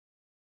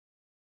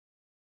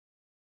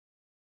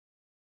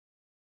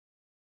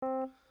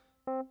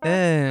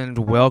And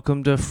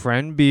welcome to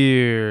Friend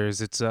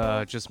Beers. It's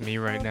just me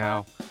right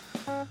now.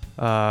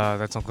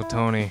 That's Uncle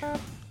Tony.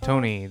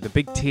 Tony, the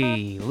big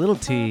T, little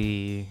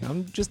T.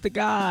 I'm just a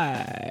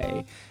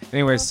guy.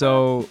 Anyway,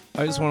 so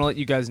I just want to let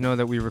you guys know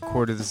that we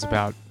recorded this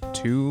about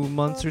 2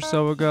 months or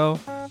so ago.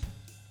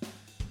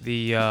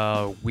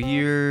 The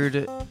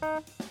weird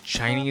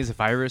Chinese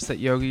virus that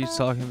Yogi's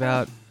talking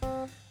about,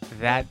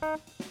 that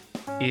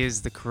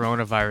is the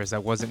coronavirus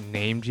that wasn't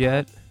named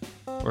yet,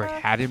 or it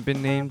hadn't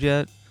been named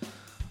yet.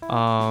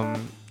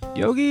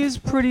 Yogi is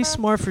pretty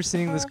smart for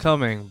seeing this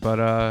coming,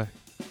 but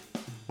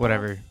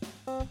whatever.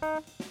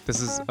 This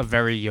is a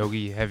very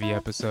Yogi heavy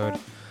episode.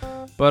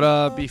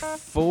 But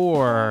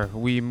before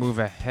we move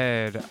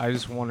ahead, I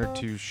just wanted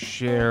to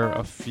share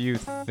a few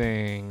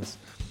things.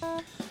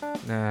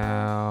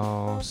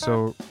 Now,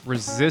 so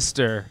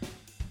Resistor,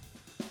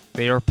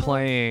 they are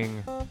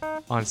playing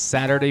on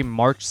Saturday,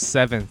 March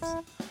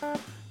 7th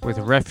with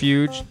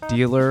Refuge,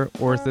 Dealer,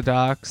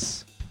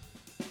 Orthodox,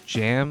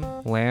 Jam,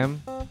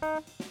 Lamb,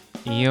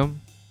 Eam,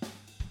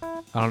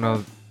 I don't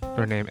know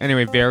their name.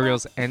 Anyway,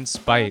 Burials and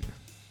Spite.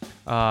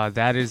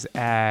 That is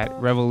at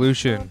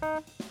Revolution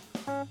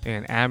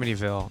in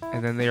Amityville.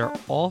 And then they are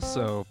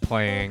also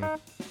playing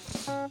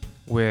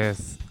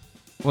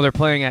they're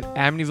playing at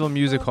Amityville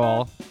Music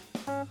Hall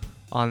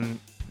on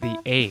the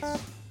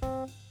 8th.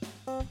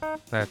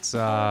 That's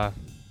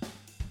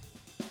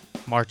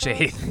March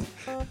 8th.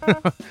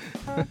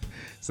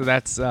 So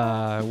that's,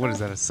 what is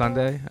that, a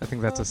Sunday? I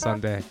think that's a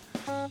Sunday.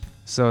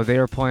 So they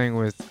are playing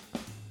with,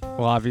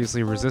 well,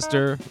 obviously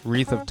Resistor,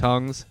 Wreath of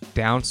Tongues,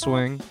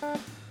 Downswing,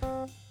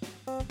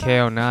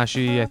 Ko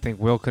Nashi, I think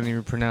Will couldn't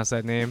even pronounce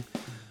that name,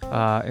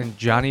 and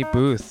Johnny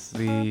Booth,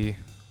 the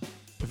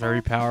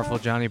very powerful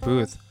Johnny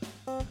Booth.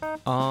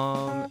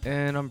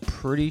 And I'm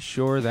pretty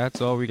sure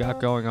that's all we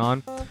got going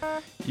on.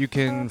 You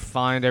can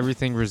find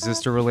everything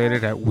Resistor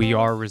related at We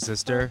Are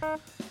Resistor.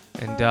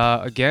 And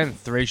again,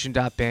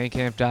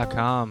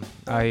 Thracian.bandcamp.com.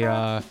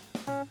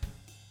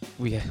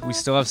 We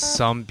still have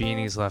some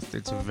beanies left.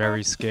 It's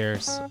very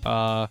scarce.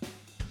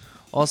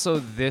 Also,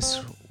 this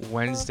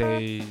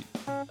Wednesday,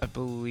 I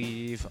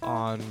believe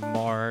on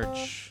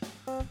March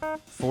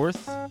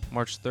 4th,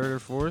 March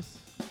 3rd or 4th.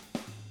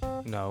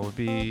 No, it would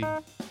be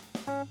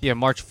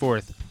March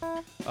 4th.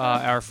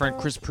 Our friend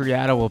Chris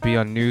Priata will be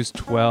on News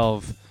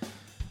 12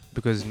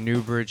 because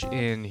Newbridge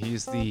Inn,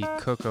 he's the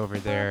cook over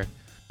there,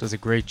 does a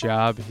great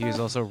job. He is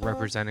also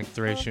representing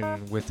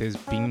Thracian with his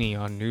beanie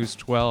on News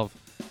 12.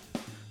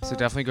 So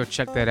definitely go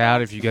check that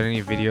out. If you get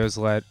any videos,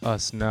 let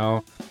us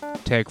know.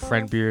 Tag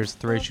FriendBeers,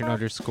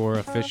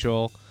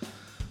 Thracian_official.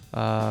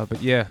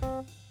 But yeah,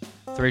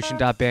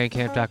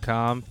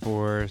 Thracian.bandcamp.com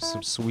for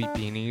some sweet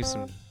beanies,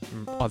 some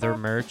other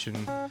merch,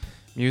 and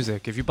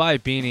music. If you buy a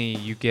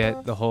beanie, you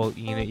get the whole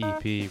Ina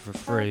EP for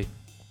free.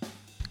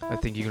 I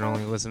think you can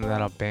only listen to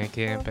that on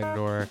Bandcamp,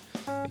 or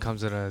it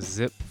comes in a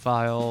zip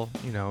file,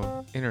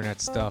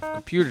 internet stuff,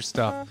 computer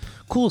stuff,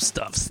 cool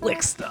stuff,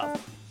 slick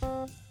stuff.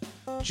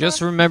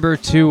 Just remember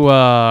to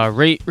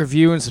rate,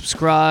 review, and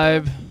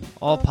subscribe.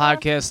 All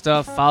podcast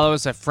stuff. Follow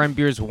us at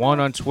FriendBeers1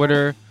 on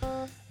Twitter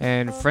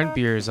and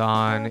FriendBeers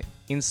on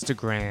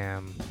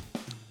Instagram.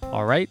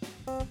 All right.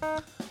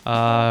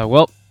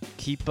 Well,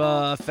 keep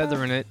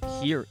feathering it.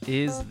 Here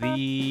is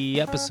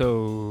the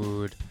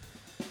episode.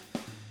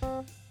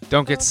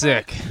 Don't get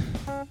sick.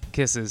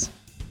 Kisses.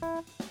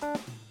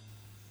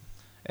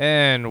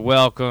 And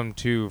welcome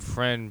to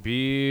Friend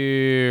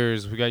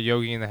Beers. We got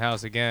Yogi in the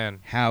house again.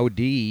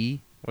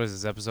 Howdy. What is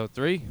this, episode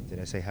 3? Did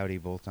I say howdy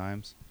both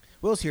times?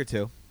 Will's here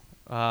too.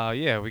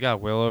 Yeah, we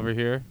got Will over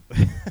here.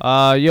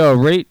 Yo,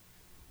 rate,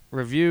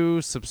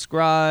 review,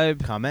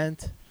 subscribe,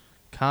 Comment.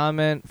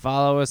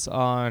 follow us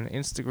on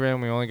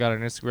Instagram. We only got an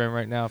Instagram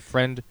right now.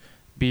 Friend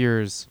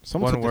Beers.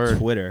 Someone one took word. to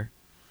Twitter.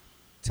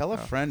 Tell a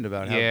friend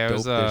about how Yeah, it dope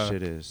was, this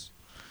shit is.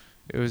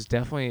 It was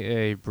definitely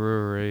a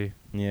brewery.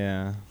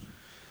 Yeah.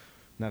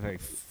 Not very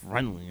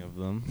friendly of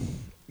them.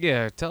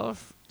 Yeah, tell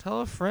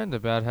a friend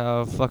about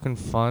how fucking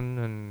fun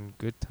and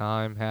good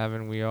time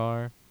having we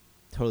are.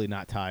 Totally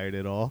not tired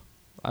at all.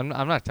 I'm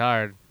not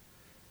tired.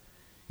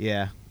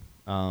 Yeah.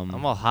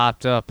 I'm all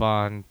hopped up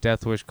on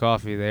Death Wish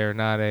Coffee. They are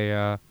not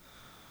a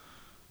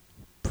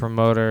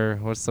promoter.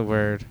 What's the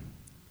word?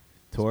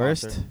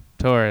 Tourist. Sponsor.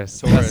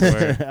 Tourist. That's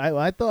the word.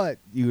 I thought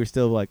you were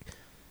still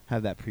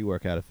have that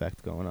pre-workout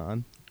effect going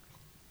on.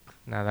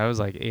 No, that was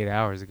like 8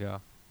 hours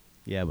ago.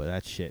 Yeah, but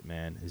that shit,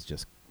 man, is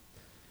just.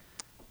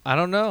 I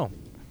don't know.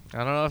 I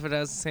don't know if it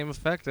has the same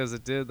effect as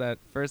it did that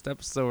first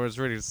episode where I was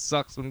ready to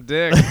suck some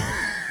dick.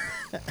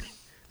 I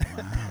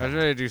was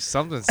ready to do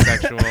something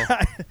sexual.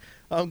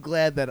 I'm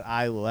glad that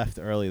I left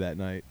early that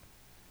night.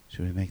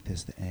 Should we make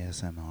this the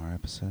ASMR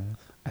episode?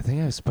 I think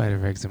I have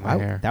spider eggs in my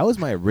hair. That was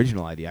my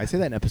original idea. I say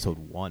that in episode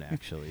 1,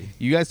 actually.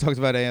 You guys talked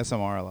about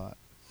ASMR a lot.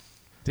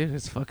 Dude,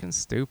 it's fucking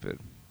stupid.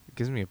 It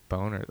gives me a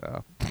boner,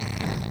 though.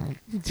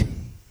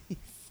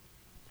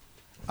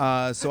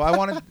 So I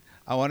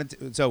wanted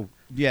to. So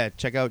yeah,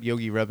 check out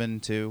Yogi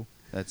Rebben too.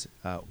 That's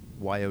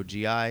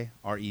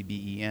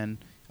YOGIREBEN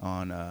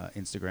on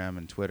Instagram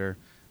and Twitter.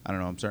 I don't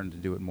know. I'm starting to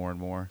do it more and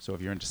more. So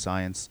if you're into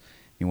science,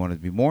 you want to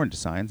be more into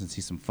science and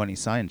see some funny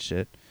science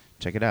shit,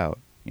 check it out.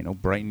 You know,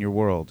 brighten your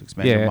world,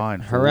 expand your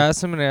mind. fool.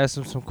 harass him and ask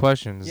him some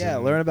questions. Yeah,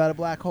 and- learn about a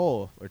black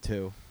hole or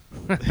two.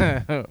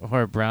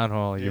 or a brown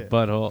hole, your Yeah.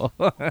 butthole.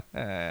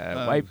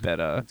 White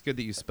better. It's good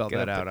that you spelled Get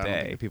that up out. I don't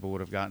today. think people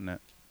would have gotten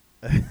it.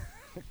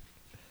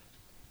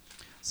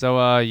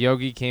 So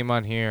Yogi came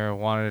on here and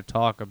wanted to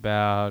talk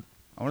about.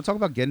 I want to talk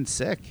about getting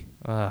sick.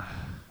 I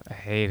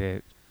hate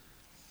it.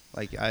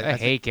 Like I think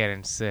hate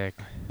getting sick.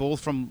 both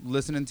from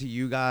listening to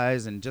you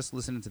guys and just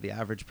listening to the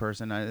average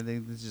person. I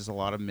think there's just a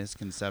lot of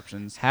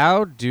misconceptions.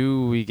 How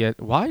do we get?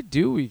 Why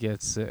do we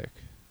get sick?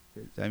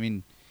 I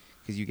mean,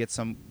 because you get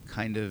some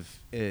kind of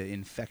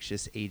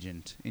infectious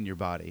agent in your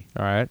body,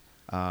 All right.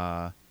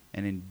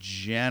 and in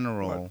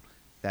general,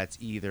 that's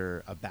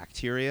either a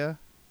bacteria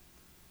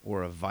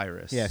or a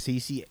virus. Yeah, so you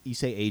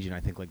say agent, I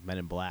think like Men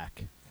in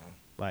Black.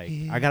 Like,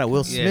 I got a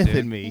Will Yeah, Smith dude.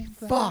 in me.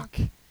 Fuck.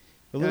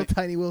 A little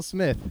tiny Will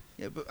Smith.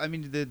 Yeah, but I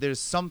mean, there's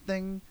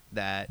something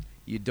that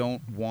you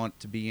don't want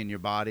to be in your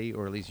body,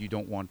 or at least you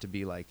don't want to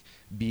be like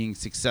being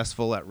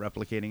successful at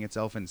replicating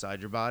itself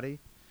inside your body.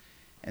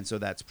 And so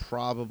that's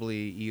probably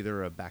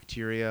either a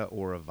bacteria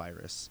or a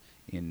virus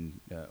in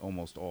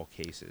almost all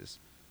cases.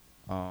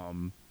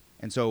 And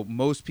so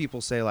most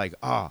people say like,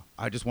 I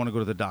just want to go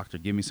to the doctor,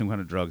 give me some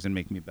kind of drugs and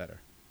make me better.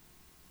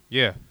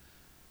 Yeah.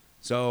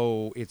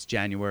 So it's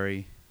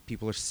January,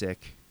 people are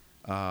sick.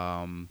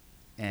 Everyone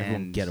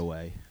And get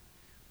away.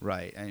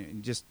 right,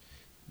 and just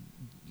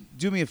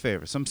do me a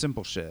favor, some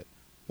simple shit.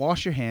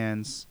 Wash your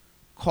hands,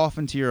 cough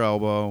into your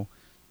elbow.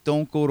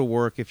 Don't go to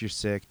work if you're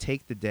sick.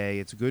 Take the day.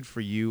 It's good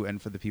for you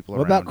and for the people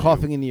What around about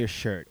coughing you. into your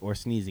shirt or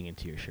sneezing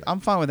into your shirt? I'm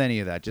fine with any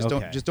of that. Just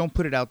Okay. don't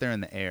put it out there in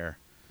the air.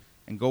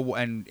 And go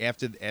and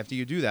after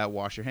you do that,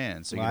 wash your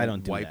hands so Well, you I don't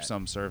don't do wipe that.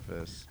 some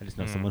surface. I just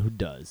know Mm. someone who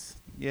does.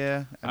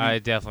 Yeah, I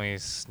mean, definitely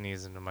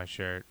sneeze into my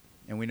shirt.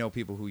 and we know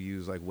people who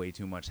use like way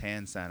too much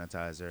hand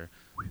sanitizer,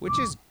 which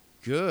is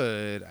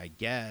good, I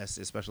guess,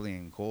 especially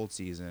in cold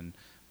season.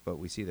 But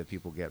we see that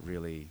people get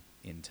really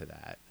into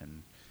that,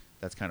 and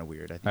that's kind of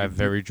weird. I think I have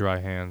very dry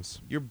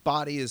hands. your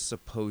body is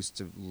supposed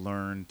to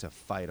learn to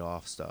fight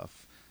off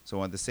stuff.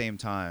 So at the same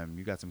time,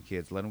 you got some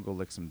kids, let them go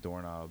lick some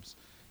doorknobs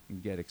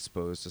and get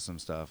exposed to some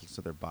stuff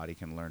so their body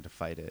can learn to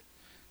fight it.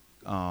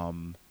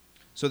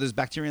 So there's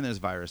bacteria and there's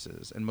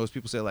viruses. And most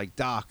people say like,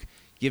 doc,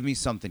 give me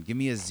something. Give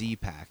me a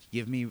Z-Pack.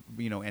 Give me,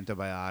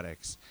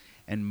 antibiotics.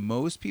 And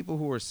most people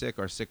who are sick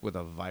with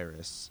a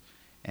virus.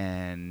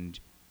 And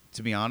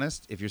to be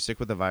honest, if you're sick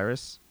with a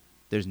virus,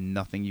 there's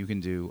nothing you can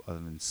do other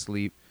than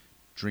sleep,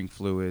 drink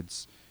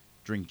fluids,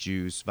 drink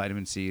juice.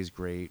 Vitamin C is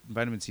great.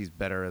 Vitamin C is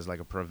better as like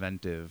a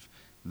preventive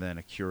than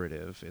a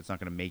curative. It's not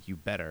going to make you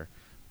better,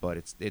 but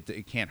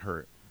it can't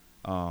hurt.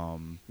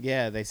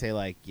 Yeah, they say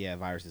like,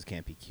 viruses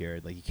can't be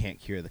cured. Like you can't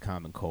cure the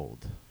common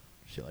cold,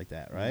 shit like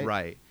that, right?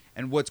 Right.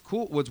 And what's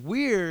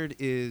weird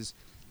is,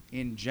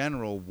 in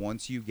general,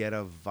 once you get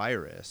a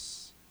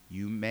virus,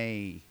 you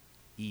may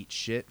eat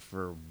shit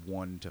for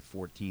 1 to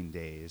 14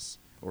 days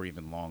or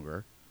even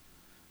longer.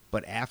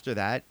 But after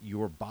that,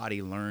 your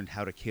body learned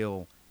how to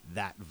kill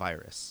that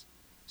virus.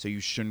 So you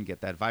shouldn't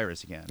get that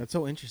virus again. That's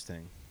so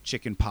interesting.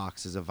 Chicken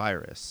pox is a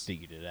virus.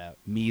 Figured it out.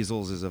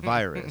 Measles is a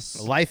virus.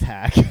 A life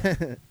hack.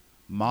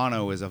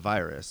 Mono is a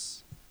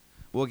virus.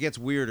 Well, it gets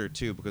weirder,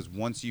 too, because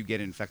once you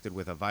get infected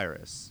with a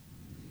virus,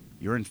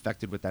 you're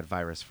infected with that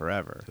virus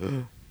forever.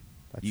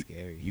 That's you,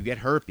 scary. You get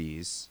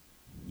herpes.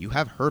 You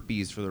have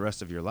herpes for the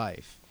rest of your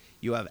life.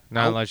 You have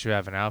Not unless you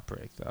have an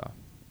outbreak, though.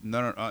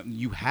 No,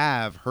 you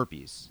have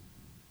herpes.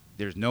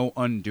 There's no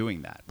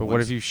undoing that. But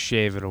what if you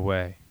shave it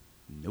away?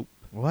 Nope.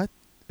 What?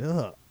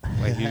 Ugh.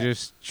 Like you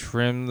just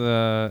trim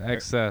the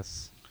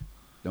excess.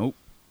 Nope.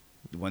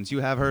 Once you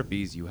have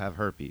herpes, you have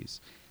herpes.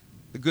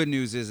 The good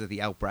news is that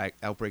the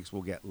outbreaks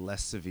will get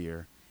less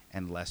severe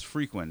and less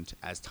frequent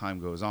as time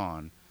goes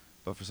on.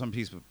 But for some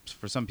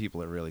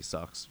people, it really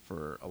sucks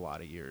for a lot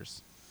of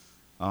years.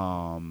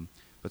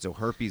 But so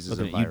herpes is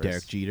Looking a at you, virus.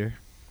 Derek Jeter.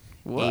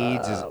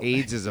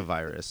 AIDS is a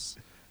virus.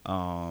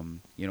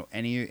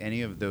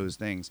 Any of those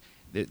things.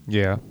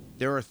 Yeah.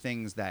 There are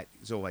things that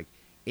like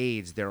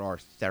AIDS. There are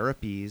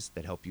therapies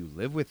that help you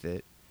live with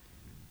it.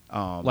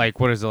 Like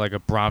what is it? Like a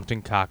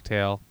Brompton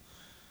cocktail?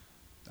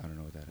 I don't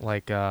know what that is.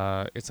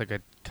 Like it's like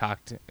a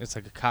cocktail. It's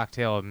like a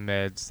cocktail of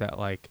meds that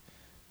like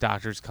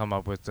doctors come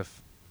up with to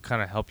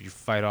kind of help you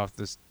fight off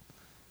this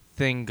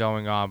thing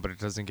going on, but it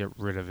doesn't get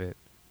rid of it.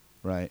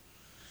 Right.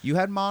 You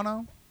had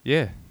mono?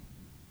 Yeah.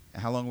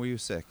 How long were you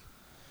sick?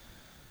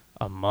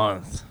 A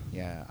month.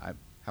 Yeah.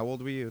 How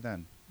old were you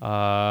then?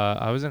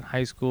 I was in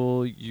high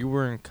school. You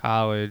were in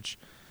college.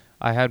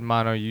 I had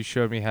mono. You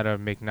showed me how to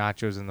make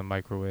nachos in the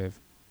microwave.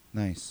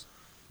 Nice.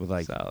 With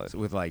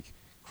Solid.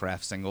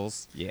 Kraft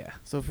singles. Yeah.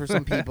 So for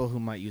some people who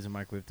might use a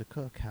microwave to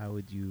cook, how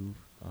would you?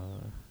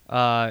 If,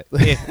 I'm in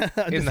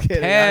just the kidding,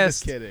 I'm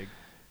past, just kidding.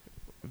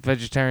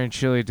 vegetarian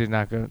chili did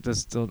not go. Does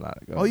still not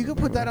go. Oh, in you the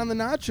could put that microwave. on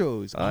the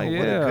nachos. Oh, What a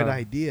yeah. good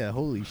idea.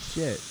 Holy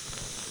shit.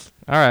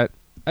 All right.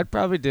 I'd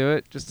probably do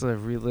it just to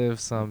relive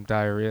some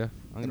diarrhea.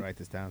 I'm gonna write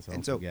this down so I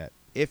And don't so- forget.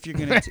 if you're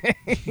gonna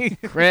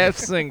Crab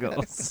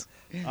singles.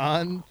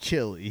 On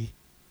chili.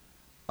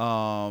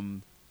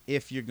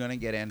 if you're gonna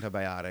get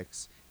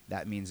antibiotics,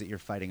 that means that you're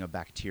fighting a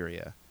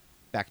bacteria.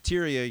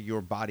 Bacteria,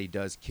 your body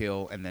does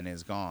kill and then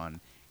is gone,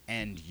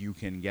 and you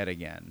can get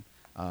again.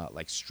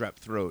 Like strep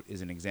throat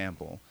is an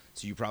example.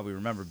 So you probably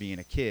remember being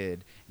a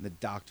kid and the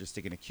doctor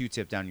sticking a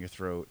Q-tip down your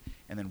throat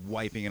and then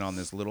wiping it on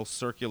this little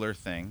circular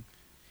thing.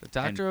 The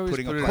doctor always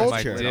putting put a it on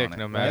my culture dick on it,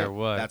 no matter right?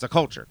 what. That's a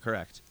culture,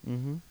 correct.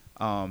 Mm-hmm.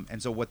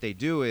 And so what they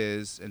do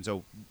is, and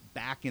so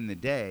back in the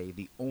day,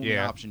 the only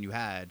Yeah. option you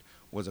had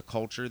was a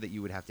culture that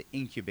you would have to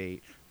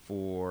incubate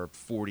for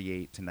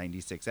 48 to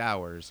 96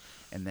 hours,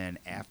 and then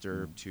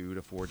after 2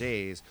 to 4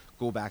 days,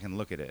 go back and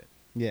look at it.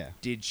 Yeah.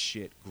 Did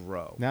shit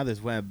grow? Now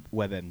there's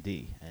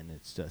WebMD, and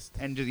it's just.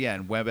 And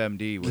and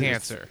WebMD would just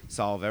Cancer.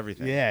 solve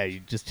everything. Yeah, you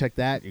just check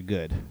that, you're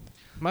good.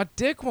 My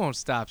dick won't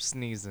stop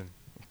sneezing.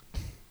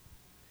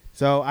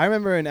 So I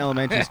remember in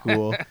elementary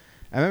school,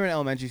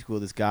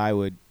 this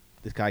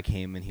guy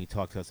came and he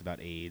talked to us about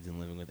AIDS and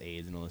living with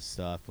AIDS and all this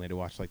stuff. We had to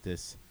watch like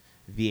this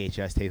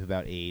VHS tape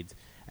about AIDS,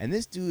 and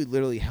this dude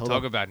literally held Talk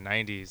up, about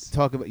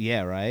 90s.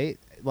 yeah, right,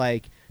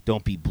 like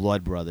don't be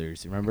blood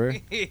brothers. Remember,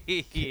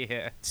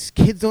 Yeah.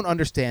 kids don't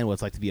understand what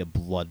it's like to be a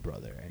blood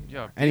brother.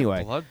 Yo,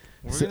 Anyway, blood.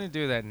 We're so- gonna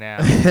do that now.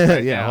 yeah,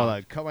 right now. hold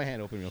on, cut my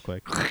hand open real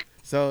quick.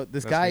 So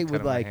this That's guy me would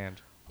cutting my like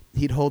hand.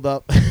 he'd hold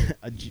up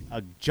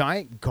a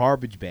giant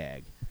garbage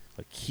bag,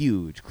 like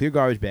huge, clear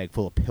garbage bag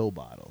full of pill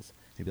bottles.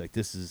 He'd be like,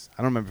 this is,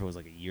 I don't remember if it was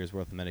like a year's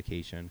worth of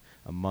medication,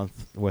 a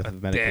month worth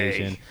of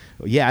medication. day.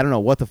 Yeah, I don't know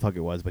what the fuck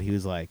it was, but he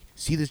was like,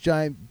 see this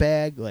giant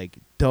bag? Like,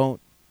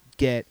 don't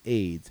get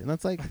AIDS. And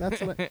that's like,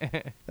 that's what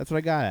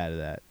I got out of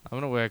that. I'm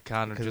gonna wear a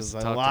condom Because just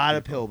it's to a talk lot to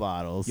of pill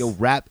bottles. Yo,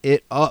 wrap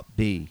it up,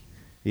 B.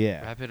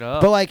 Yeah. Wrap it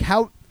up. But like,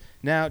 how,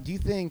 now, do you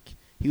think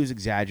he was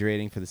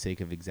exaggerating for the sake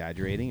of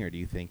exaggerating, or do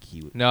you think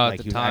he No, at like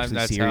the he was time, actually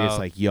that's serious? how-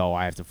 Like, yo,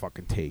 I have to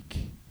fucking take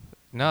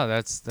no,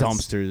 that's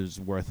dumpsters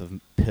worth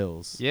of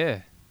pills. Yeah,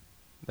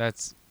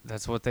 that's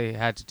what they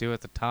had to do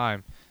at the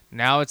time.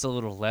 Now it's a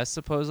little less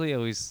supposedly. At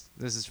least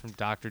this is from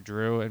Dr.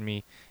 Drew and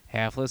me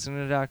half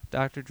listening to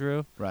Dr.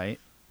 Drew. Right?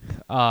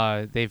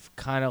 They've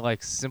kind of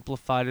like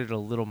simplified it a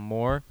little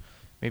more.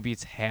 Maybe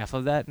it's half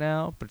of that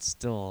now, but it's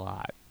still a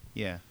lot.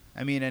 Yeah.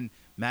 I mean, and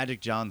Magic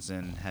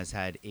Johnson has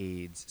had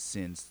AIDS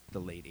since the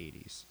late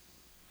 80s.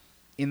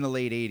 In the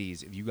late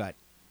 80s, if you got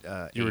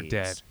You were AIDS,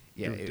 dead.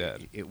 Yeah, You were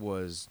dead. It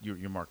was,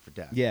 you're marked for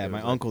death. Yeah, It my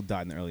was like- uncle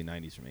died in the early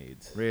 '90s from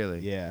AIDS. Really?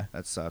 Yeah.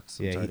 That sucks.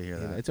 I'm Yeah, sorry to hear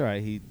that. it's all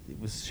right. He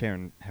was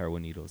sharing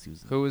heroin needles. He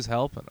was Who was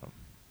helping him?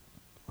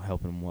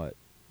 helping him. What?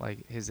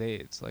 Like his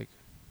AIDS? Like,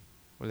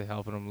 were they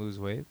helping him lose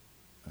weight?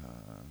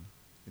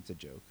 It's a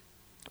joke.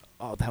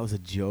 Oh, that was a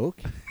joke.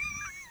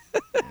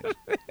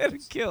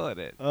 Killing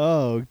it.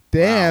 Oh,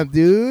 damn, Wow.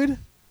 dude.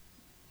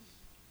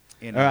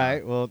 In, All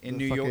right. Well, in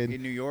the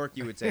New York,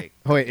 you would say,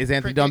 Oh wait, is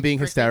Anthony done Cricket, being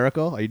cricket.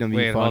 hysterical? Are you done being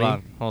Wait,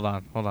 funny? hold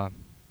on.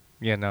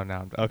 Yeah, no,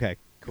 now I'm done. Okay,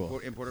 cool.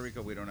 in Puerto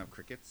Rico, we don't have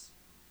crickets.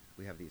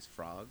 We have these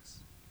frogs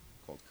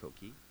called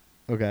coqui.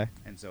 Okay.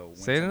 And so when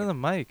Say it into the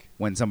mic.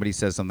 when somebody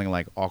says something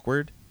like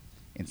awkward,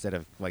 instead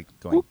of like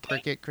going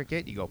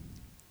cricket, you go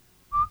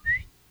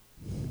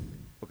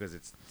because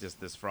it's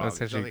just this frog. That's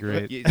It's actually like-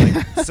 great.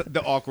 it's like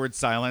the awkward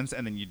silence,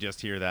 and then you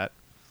just hear that.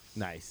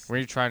 Nice. When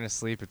you're trying to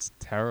sleep, it's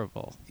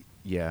terrible.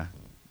 Yeah,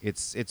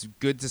 it's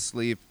good to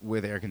sleep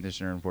with air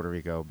conditioner in Puerto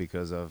Rico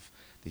because of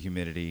the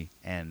humidity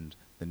and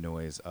the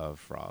noise of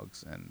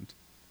frogs and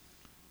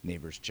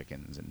neighbors'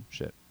 chickens and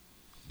shit.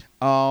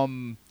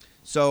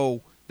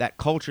 So that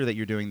culture that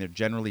you're doing, they're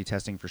generally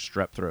testing for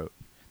strep throat.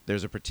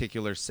 There's a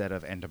particular set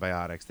of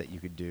antibiotics that you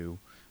could do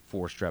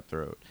for strep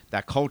throat.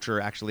 That culture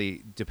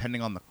actually,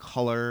 depending on the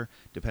color,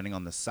 depending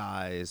on the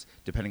size,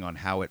 depending on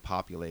how it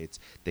populates,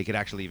 they could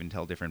actually even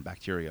tell different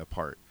bacteria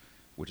apart,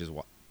 which is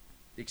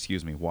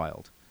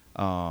wild.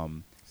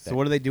 So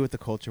what do they do with the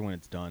culture when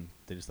it's done?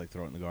 They just like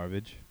throw it in the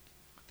garbage.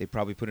 They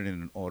probably put it in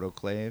an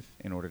autoclave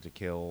in order to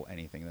kill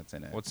anything that's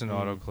in it. What's an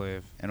Mm.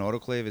 autoclave? An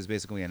autoclave is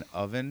basically an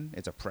oven.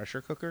 It's a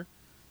pressure cooker.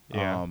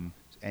 Yeah.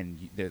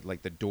 And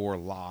the door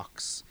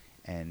locks,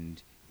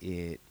 and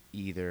it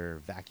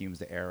either vacuums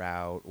the air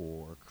out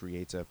or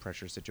creates a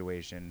pressure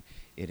situation.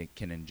 It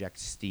can inject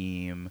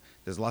steam.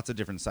 There's lots of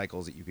different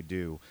cycles that you could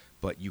do,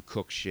 but you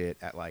cook shit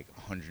at like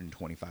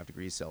 125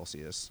 degrees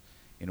Celsius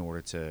in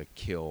order to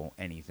kill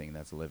anything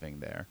that's living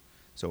there.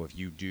 So if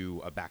you do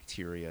a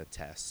bacteria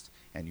test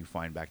and you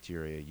find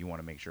bacteria, you want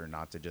to make sure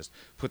not to just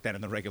put that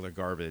in the regular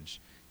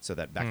garbage so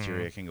that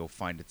bacteria can go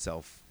find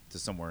itself to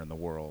somewhere in the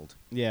world.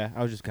 Yeah,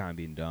 I was just kind of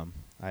being dumb.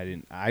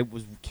 I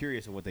was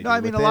curious of what they do. No, I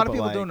mean, a with lot it, of but,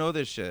 people like, don't know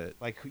this shit.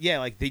 Like, yeah,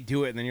 like they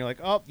do it, and then you're like,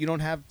 oh, you don't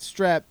have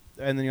strep,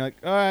 and then you're like,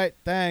 all right,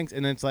 thanks,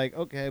 and then it's like,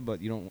 okay,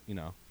 but you don't, you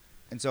know.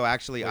 And so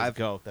actually, Let's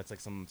go. That's like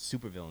some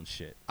supervillain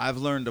shit. I've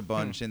learned a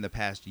bunch in the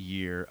past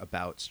year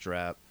about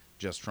strep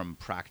just from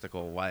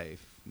practical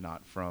life,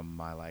 not from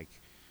my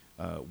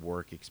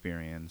work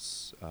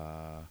experience.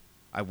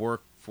 I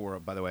work for,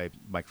 by the way,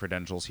 my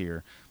credentials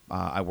here.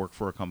 I work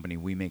for a company.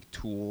 We make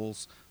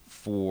tools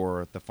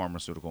for the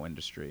pharmaceutical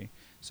industry.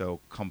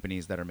 So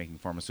companies that are making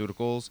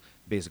pharmaceuticals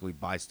basically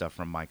buy stuff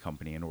from my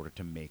company in order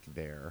to make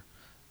their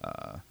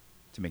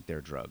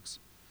drugs.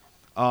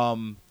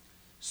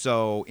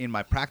 So in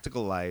my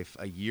practical life,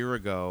 a year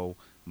ago,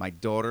 my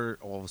daughter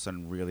all of a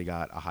sudden really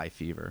got a high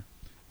fever.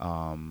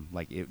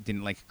 Like it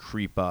didn't like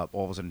creep up.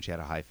 All of a sudden she had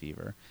a high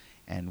fever,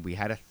 and we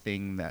had a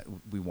thing that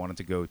we wanted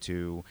to go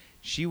to.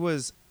 She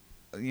was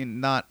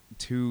not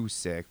too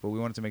sick, but we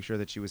wanted to make sure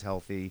that she was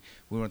healthy.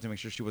 We wanted to make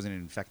sure she wasn't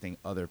infecting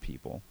other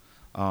people.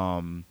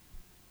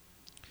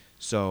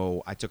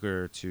 So I took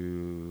her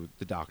to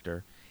the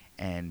doctor,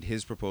 and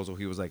his proposal,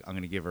 he was like, I'm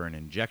going to give her an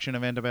injection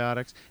of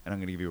antibiotics, and I'm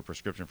going to give you a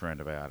prescription for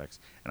antibiotics.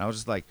 And I was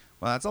just like,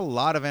 well, that's a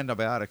lot of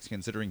antibiotics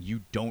considering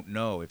you don't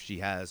know if she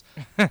has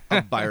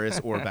a virus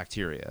or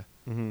bacteria.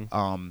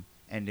 Mm-hmm.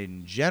 And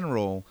in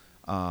general,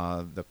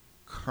 the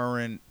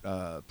current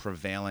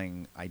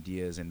prevailing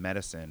ideas in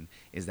medicine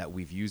is that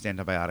we've used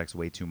antibiotics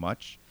way too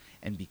much.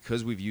 And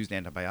because we've used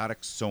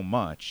antibiotics so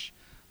much,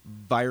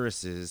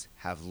 viruses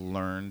have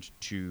learned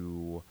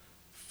to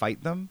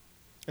fight them,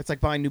 It's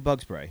like buying new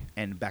bug spray.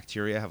 and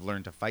bacteria have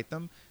learned to fight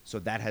them. So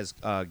that has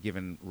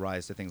given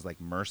rise to things like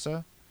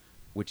MRSA,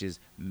 which is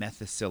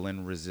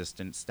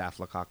methicillin-resistant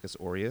Staphylococcus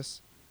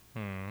aureus,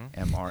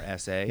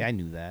 MRSA. Yeah, I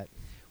knew that.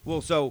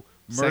 Well, so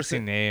Sexy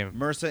MRSA, name.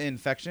 MRSA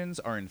infections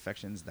are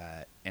infections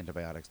that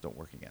antibiotics don't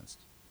work against.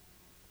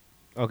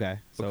 Okay,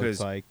 so Because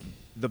it's like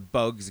the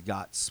bugs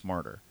got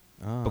smarter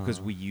because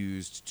oh, we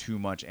used too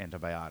much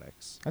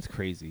antibiotics. that's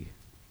crazy.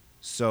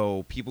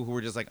 So people who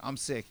were just like, I'm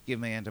sick, give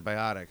me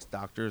antibiotics,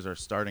 doctors are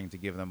starting to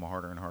give them a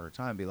harder and harder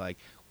time. Be like,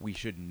 we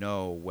should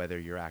know whether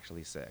you're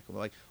actually sick. We're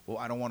like, well,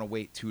 I don't want to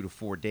wait 2 to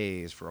 4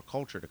 days for a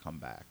culture to come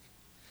back.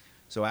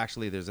 So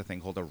actually, there's a thing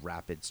called a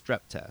rapid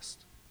strep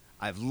test.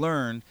 I've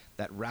learned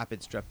that rapid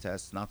strep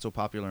test is not so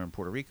popular in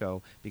Puerto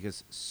Rico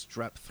because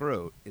strep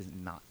throat is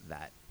not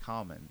that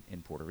common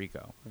in Puerto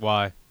Rico.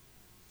 Why?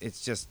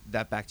 It's just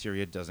that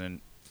bacteria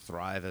doesn't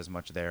thrive as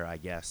much there, I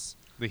guess.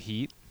 The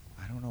heat?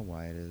 I don't know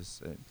why it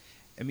is.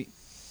 I mean,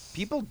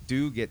 people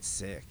do get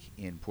sick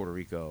in Puerto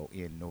Rico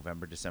in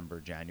November,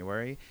 December,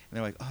 January, and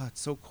they're like, "Oh,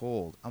 it's so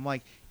cold." I'm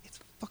like, "It's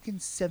fucking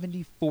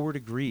 74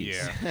 degrees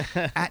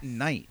at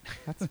night.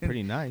 That's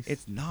pretty nice.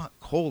 It's not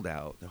cold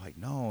out." They're like,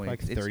 "No,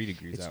 Like it's 30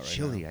 degrees it's out right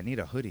chilly. now. I need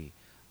a hoodie."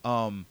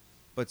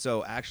 But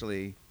so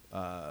actually,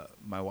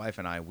 my wife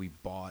and I, we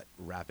bought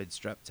rapid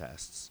strep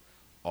tests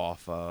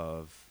off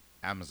of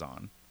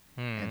Amazon,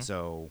 and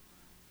so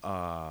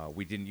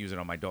we didn't use it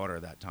on my daughter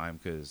that time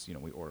because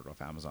we ordered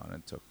off Amazon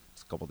and it took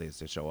a couple days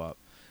to show up.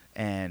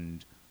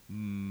 And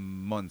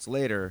months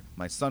later,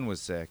 my son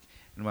was sick,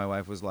 and my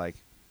wife was like,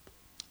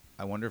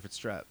 "I wonder if it's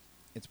strep."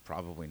 It's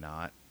probably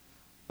not,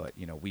 but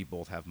we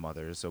both have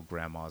mothers, so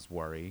grandmas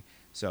worry.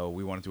 So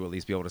we wanted to at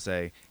least be able to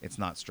say it's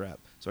not strep.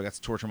 So I got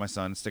to torture my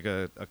son, stick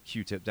a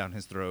Q-tip down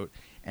his throat,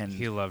 and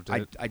He loved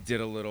it. I did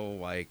a little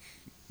like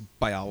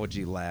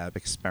biology lab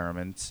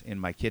experiment in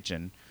my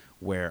kitchen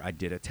where I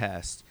did a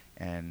test,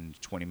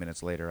 and 20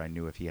 minutes later I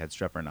knew if he had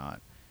strep or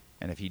not.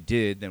 And if he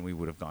did, then we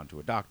would have gone to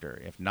a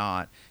doctor. If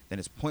not, then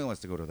it's pointless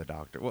to go to the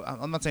doctor. Well,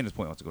 I'm not saying it's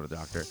pointless to go to the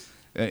doctor.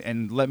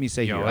 And let me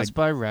say Yo, here, let's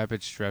buy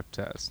rapid strep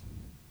test.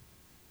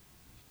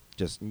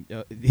 just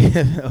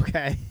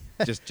okay.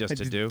 just to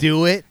do.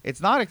 Do it.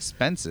 It's not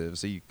expensive,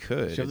 so you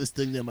could. Shove this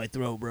thing down my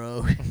throat,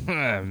 bro.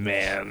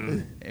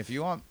 Man. If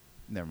you want,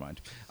 never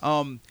mind.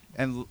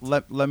 And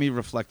let me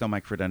reflect on my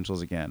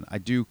credentials again. I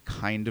do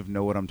kind of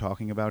know what I'm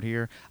talking about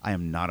here. I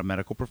am not a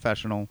medical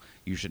professional.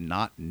 You should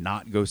not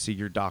go see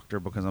your doctor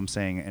because I'm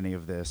saying any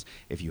of this.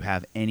 If you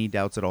have any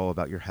doubts at all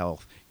about your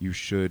health, you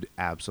should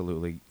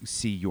absolutely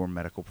see your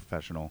medical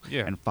professional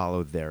and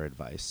follow their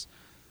advice.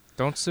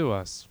 Don't sue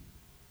us.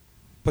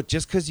 But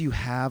just because you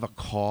have a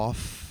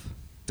cough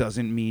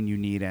doesn't mean you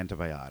need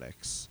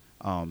antibiotics.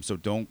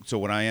 So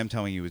what I am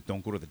telling you is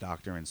don't go to the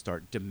doctor and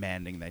start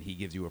demanding that he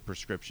gives you a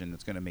prescription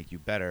that's going to make you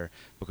better,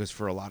 because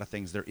for a lot of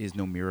things there is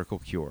no miracle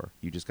cure.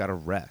 You just got to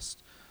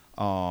rest.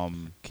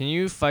 Can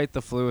you fight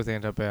the flu with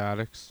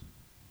antibiotics?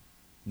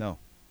 No,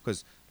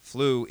 because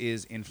flu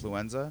is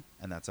influenza,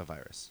 and that's a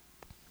virus.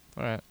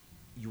 All right.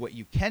 What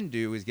you can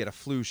do is get a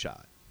flu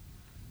shot.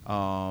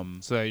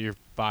 So that your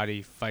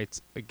body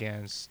fights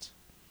against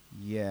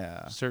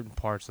Yeah. certain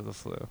parts of the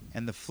flu.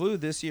 And the flu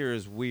this year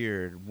is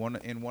weird.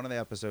 In one of the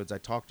episodes, I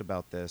talked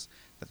about this,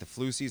 that the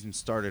flu season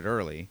started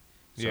early,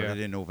 started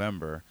in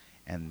November,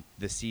 and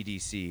the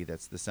CDC,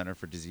 that's the Center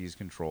for Disease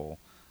Control,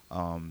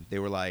 they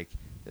were like,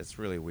 that's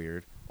really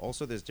weird.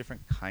 Also, there's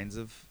different kinds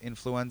of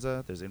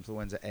influenza. There's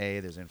influenza A,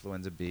 there's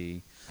influenza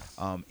B.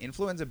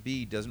 Influenza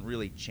B doesn't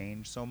really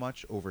change so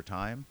much over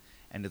time,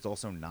 and it's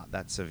also not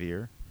that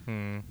severe.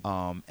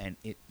 And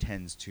it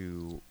tends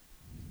to,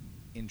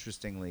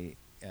 interestingly,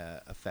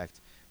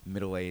 affect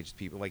middle-aged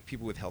people, like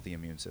people with healthy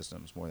immune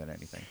systems more than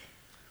anything.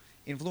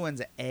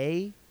 Influenza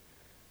A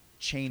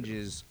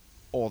changes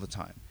all the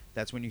time.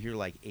 That's when you hear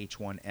like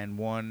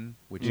H1N1,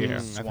 which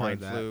is I've swine heard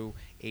that. flu,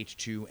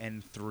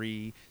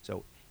 H2N3.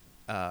 So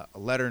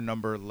letter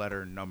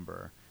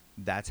number.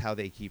 That's how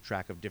they keep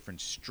track of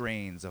different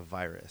strains of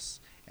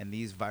virus. and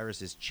these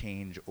viruses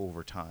change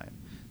over time.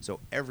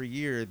 So every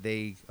year,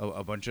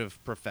 a bunch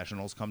of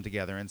professionals come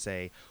together and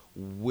say,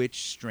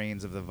 which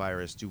strains of the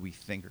virus do we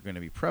think are going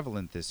to be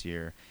prevalent this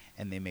year,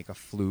 and they make a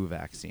flu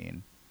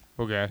vaccine.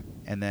 Okay.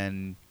 And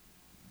then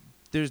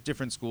there's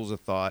different schools of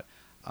thought.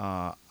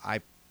 I'll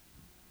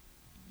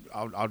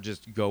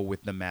just go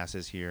with the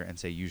masses here and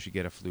say you should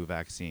get a flu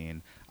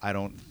vaccine. I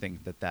don't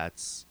think that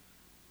that's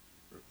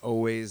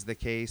always the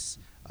case.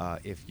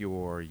 If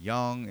you're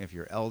young, if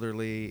you're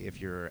elderly,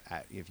 if you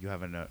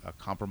have a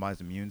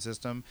compromised immune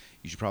system,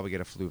 you should probably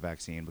get a flu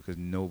vaccine, because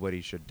nobody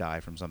should die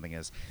from something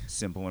as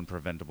simple and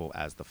preventable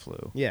as the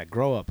flu. Yeah,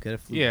 grow up. Get a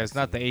flu. Yeah, it's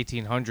not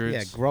vaccine. the 1800s.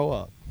 Yeah, grow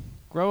up.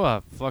 Grow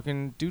up.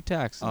 Fucking do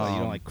taxes. You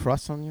don't like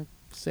crust on your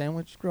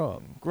sandwich? Grow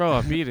up. Grow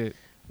up. Eat it.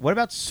 What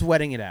about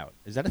sweating it out?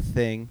 Is that a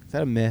thing? Is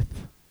that a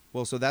myth?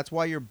 Well, so that's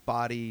why your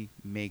body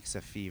makes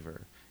a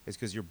fever. It's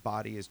because your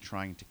body is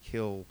trying to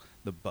kill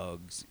the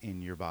bugs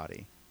in your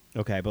body.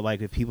 Okay, but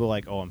like if people are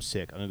like, oh, I'm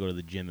sick, I'm gonna go to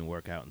the gym and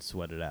work out and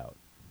sweat it out.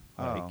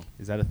 Like,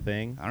 is that a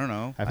thing? I don't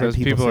know. I've heard Those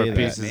people people say are that.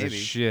 pieces of Maybe.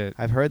 shit.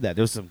 I've heard that.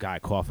 There was some guy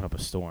coughing up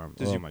a storm.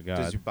 Does oh your, my god.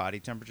 Does your body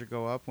temperature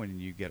go up when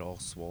you get all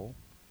swole?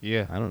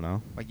 Yeah. I don't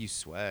know. Like you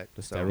sweat.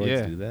 Does So steroids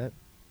Yeah. do that?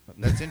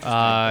 that's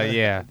interesting.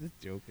 Yeah. I'm just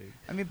joking.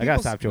 I mean, I gotta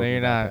people, stop No, joking you're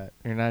about not. that.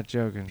 You're not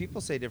joking.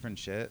 people say different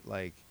shit,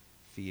 like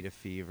feed a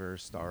fever,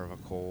 starve a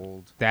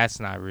cold. That's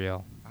not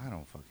real. I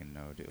don't fucking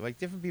know, dude. Like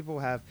different people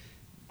have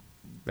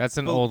That's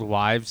an Well- old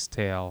wives'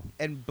 tale.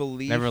 and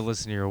belief. Never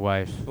listen to your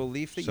wife.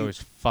 Belief that So you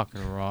it's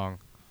fucking wrong.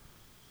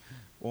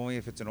 only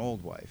if it's an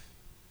old wife.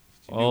 If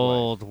it's your new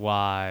Old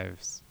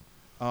wives.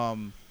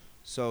 wife.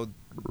 So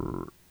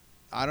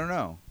I don't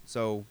know.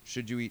 So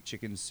should you eat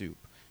chicken soup?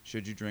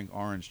 Should you drink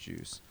orange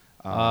juice?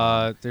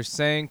 They're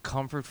saying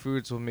comfort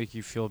foods will make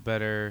you feel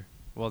better.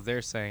 Well,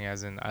 they're saying,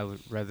 as in,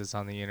 read this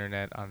on the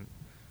internet on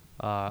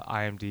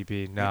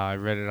IMDb. No, I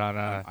read it on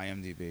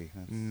IMDb.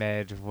 That's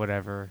Med,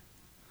 whatever.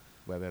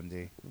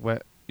 WebMD.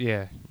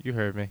 Yeah, you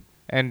heard me.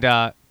 And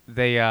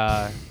they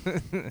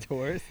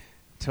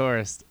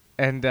tourist,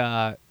 and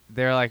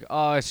they're like,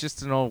 oh, it's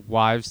just an old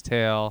wives'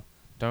 tale.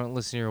 Don't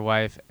listen to your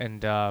wife.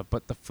 And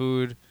but the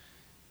food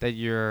that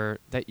you're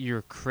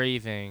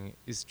craving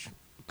is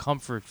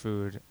comfort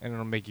food, and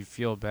it'll make you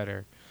feel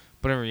better.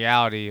 But in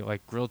reality,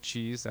 like grilled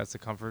cheese, that's a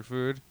comfort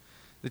food.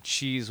 The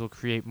cheese will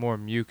create more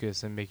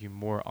mucus and make you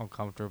more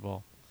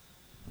uncomfortable.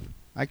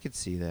 I could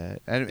see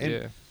that. And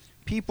Yeah.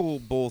 people,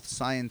 both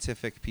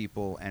scientific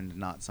people and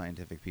not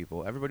scientific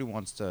people, everybody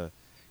wants to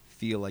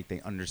feel like they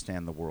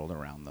understand the world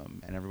around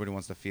them, and everybody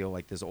wants to feel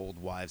like this old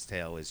wives'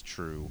 tale is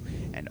true.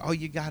 And oh,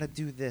 you gotta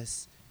do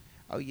this.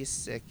 Oh, you're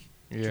sick.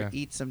 Yeah.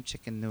 Eat some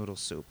chicken noodle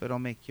soup. It'll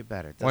make you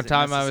better. Does One it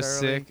time I was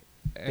necessarily? sick.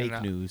 and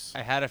Fake news.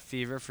 I had a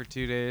fever for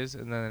 2 days,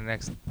 and then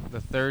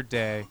the third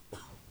day,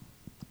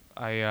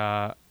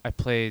 I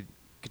played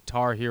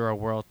Guitar Hero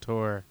World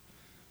Tour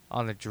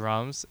on the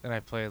drums, and I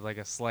played like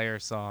a Slayer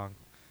song,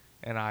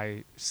 and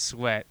I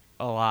sweat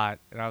a lot,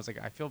 and I was like,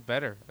 I feel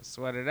better. I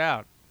sweat it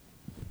out.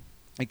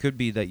 It could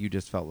be that you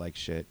just felt like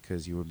shit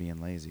because you were being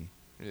lazy.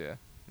 Yeah,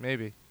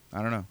 maybe.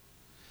 I don't know.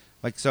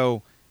 Like,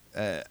 so,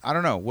 I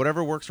don't know.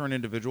 Whatever works for an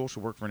individual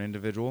should work for an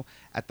individual.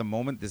 At the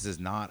moment, this is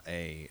not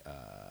a,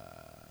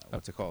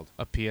 what's it called?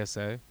 A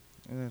PSA,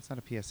 It's not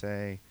a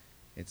PSA.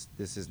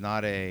 This is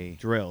not a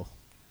Drill.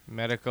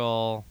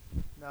 medical.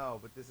 No,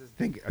 but this is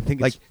I think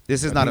like it's,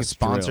 this is I not think a it's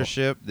drill.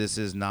 sponsorship. This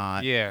is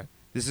not. Yeah.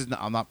 This is not,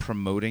 I'm not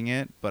promoting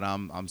it, but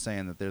I'm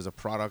saying that there's a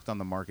product on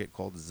the market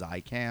called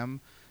Zicam,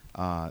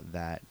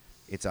 that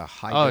it's a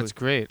high. Oh, dose, it's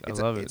great. I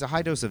love it. It's a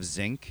high dose of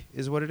zinc,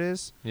 is what it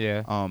is.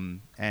 Yeah.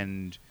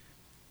 And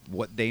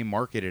what they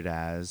market it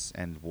as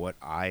and what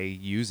I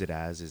use it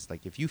as is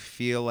like, if you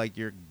feel like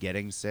you're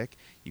getting sick,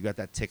 you got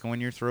that tickle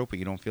in your throat, but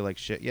you don't feel like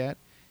shit yet,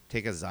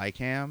 take a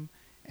Zicam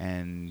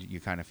and you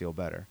kind of feel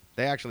better.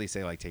 They actually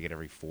say like take it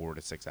every 4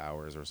 to 6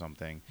 hours or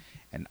something.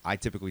 And I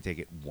typically take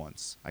it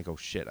once. I go,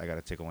 shit, I got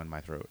a tickle in my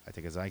throat. I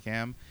take a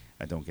Zicam,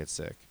 I don't get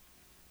sick.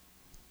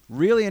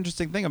 Really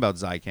interesting thing about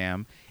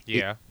Zicam.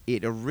 Yeah.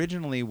 It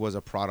originally was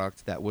a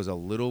product that was a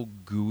little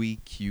gooey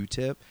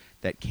Q-tip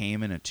that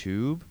came in a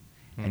tube.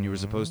 And you were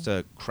supposed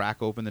to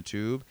crack open the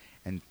tube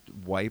and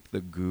wipe the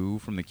goo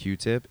from the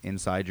Q-tip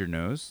inside your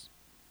nose.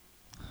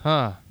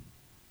 Huh.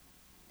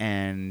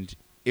 And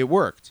it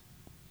worked.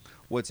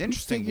 What's Who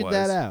interesting figured was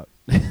that out?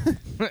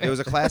 there was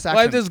a class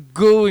Why action. this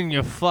goo in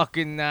your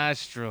fucking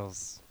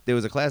nostrils? There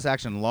was a class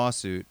action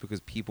lawsuit because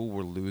people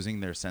were losing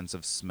their sense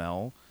of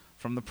smell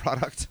from the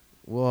product.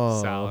 Whoa.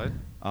 Solid.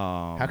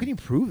 How can you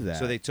prove that?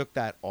 So they took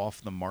that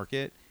off the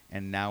market,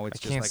 and now it's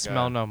I just can't like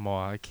smell no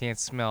more. I can't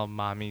smell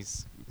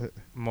mommy's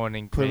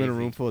morning put him in a gravy.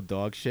 room full of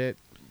dog shit.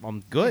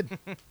 I'm good.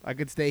 I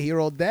could stay here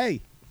all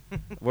day.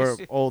 We're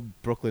old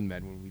Brooklyn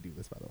men when we do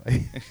this, by the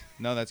way.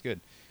 No, that's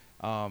good.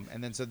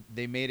 And then so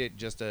they made it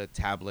just a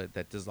tablet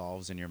that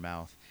dissolves in your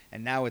mouth.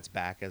 And now it's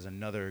back as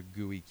another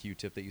gooey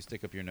Q-tip that you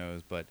stick up your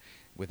nose, but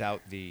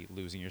without the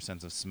losing your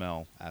sense of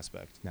smell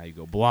aspect. Now you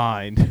go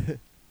blind.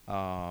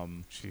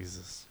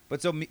 Jesus.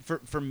 But so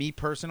for me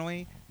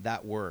personally,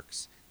 that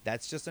works.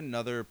 That's just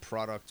another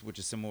product which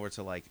is similar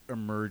to like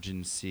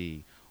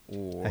Emergen-C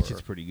or That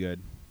shit's pretty good.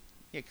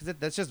 yeah, because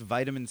that's just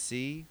vitamin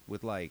C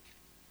with like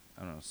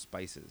I don't know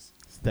spices.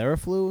 Is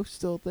Theraflu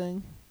still a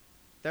thing?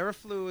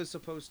 Theraflu is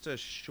supposed to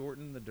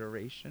shorten the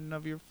duration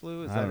of your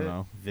flu. Is I that don't it?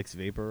 know. Vicks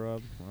Vapor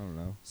Rub? I don't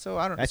know. So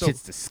I don't. That so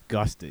shit's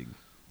disgusting.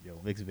 Yo,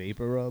 Vicks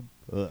Vapor Rub?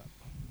 Ugh.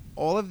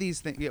 all of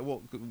these things. Yeah,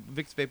 well,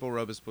 Vicks Vapor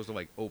Rub is supposed to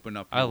like open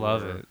up. I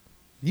love your- it.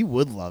 You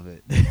would love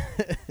it.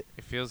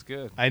 It feels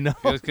good. I know.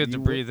 Feels good to you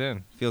would. breathe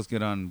in. Feels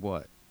good on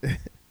what?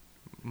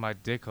 My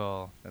dick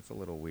hole. That's a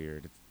little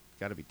weird. It's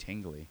got to be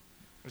tingly.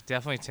 It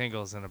definitely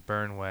tingles in a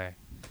burn way.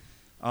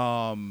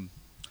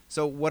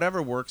 So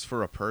whatever works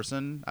for a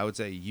person, I would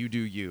say you do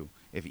you.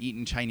 If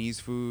eating Chinese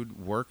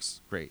food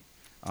works, great.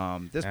 There's I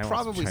want some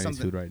probably Chinese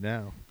something. food right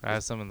now. I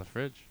have some in the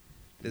fridge.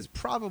 There's 2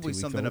 probably weeks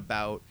something old.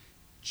 about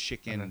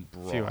chicken And a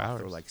few broth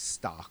or hours. like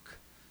stock.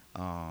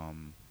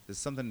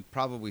 There's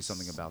probably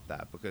something about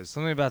that because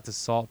Something about the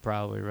salt,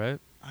 probably, right?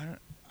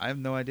 I have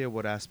no idea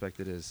what aspect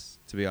it is,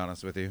 to be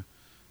honest with you.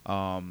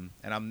 And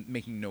I'm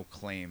making no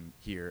claim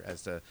here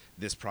as to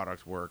this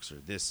product works or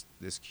this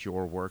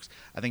cure works.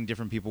 I think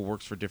different people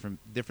works for different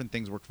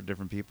things work for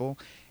different people,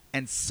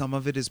 and some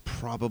of it is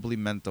probably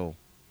mental,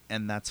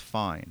 and that's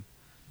fine.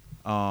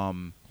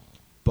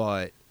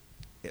 But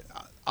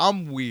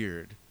I'm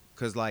weird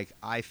because like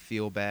I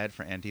feel bad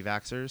for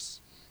anti-vaxxers,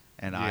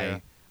 and Yeah.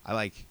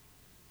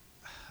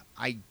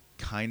 I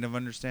kind of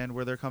understand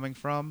where they're coming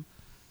from.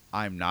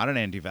 I'm not an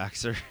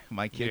anti-vaxxer.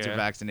 My kids Yeah. are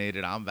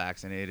vaccinated. I'm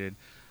vaccinated.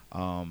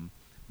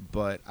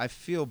 But I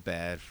feel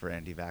bad for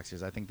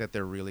anti-vaxxers. I think that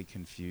they're really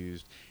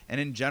confused.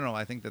 And in general,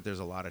 I think that there's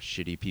a lot of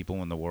shitty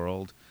people in the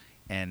world,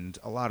 and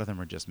a lot of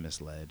them are just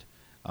misled.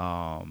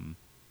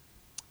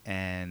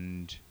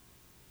 And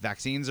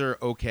vaccines are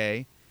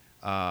okay.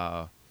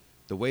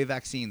 The way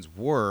vaccines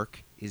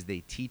work is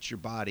they teach your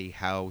body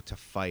how to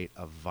fight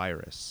a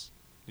virus.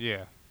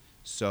 Yeah.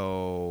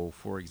 So,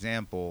 for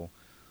example,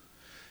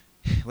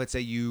 let's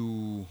say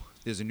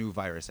there's a new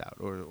virus out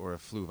or a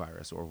flu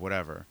virus or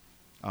whatever.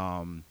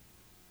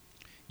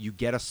 You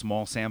get a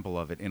small sample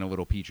of it in a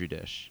little petri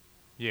dish,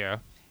 Yeah.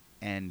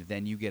 and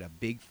then you get a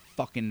big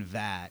fucking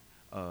vat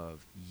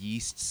of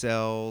yeast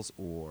cells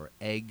or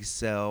egg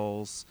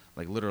cells,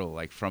 like literal,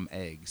 like from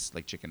eggs,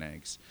 like chicken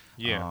eggs.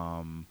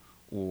 Yeah.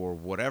 Or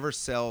whatever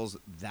cells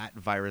that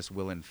virus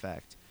will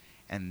infect.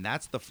 And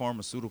that's the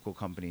pharmaceutical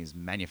company's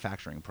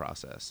manufacturing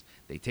process.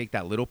 They take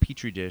that little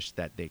petri dish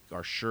that they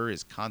are sure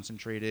is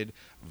concentrated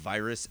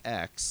virus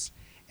X,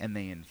 and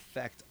they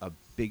infect a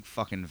big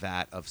fucking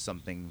vat of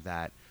something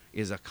that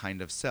is a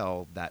kind of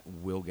cell that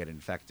will get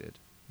infected.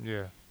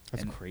 Yeah.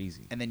 That's And-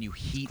 crazy. And then you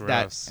heat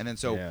gross. that, and then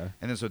so Yeah.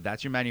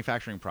 that's your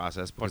manufacturing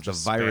process because Bunch the of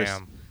virus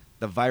spam.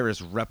 the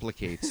virus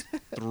replicates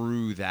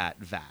through that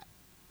vat.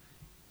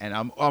 And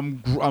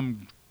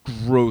I'm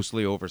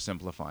grossly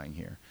oversimplifying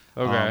here.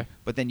 Okay.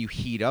 But then you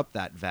heat up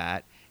that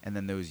vat, and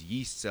then those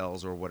yeast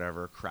cells or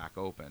whatever crack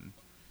open,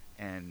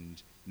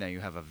 and now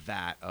you have a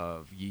vat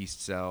of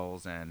yeast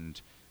cells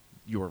and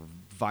your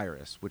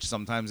virus, which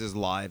sometimes is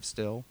live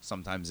still,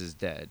 sometimes is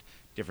dead.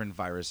 Different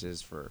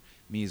viruses for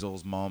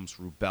measles, mumps,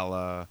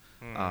 rubella,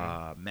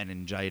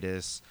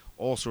 meningitis,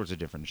 all sorts of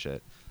different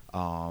shit.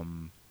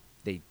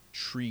 They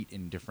treat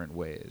in different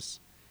ways.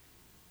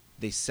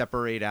 They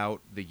separate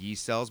out the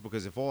yeast cells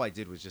because if all I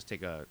did was just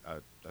take a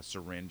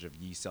syringe of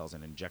yeast cells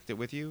and inject it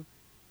with you,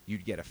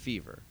 you'd get a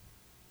fever.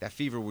 That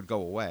fever would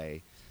go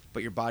away,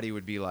 but your body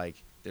would be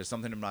like, there's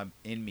something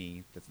in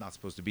me that's not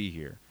supposed to be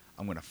here.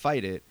 I'm going to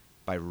fight it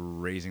by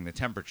raising the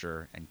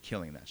temperature and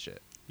killing that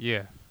shit.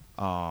 Yeah.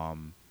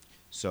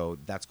 So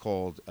that's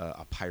called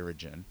a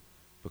pyrogen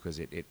because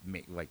it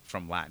like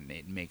from Latin,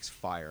 it makes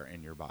fire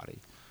in your body.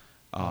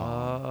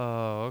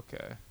 Oh,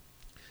 okay.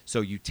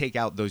 So you take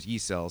out those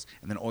yeast cells,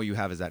 and then all you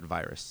have is that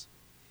virus.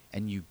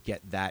 And you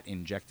get that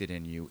injected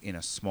in you in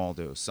a small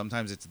dose.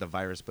 Sometimes it's the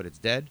virus, but it's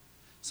dead.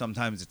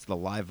 Sometimes it's the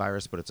live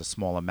virus, but it's a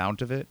small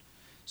amount of it,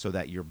 so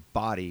that your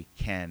body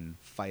can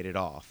fight it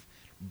off.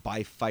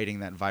 By fighting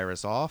that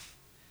virus off,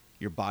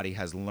 your body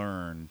has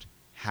learned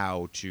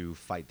how to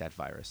fight that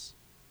virus.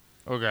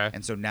 Okay.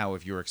 And so now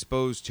if you're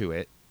exposed to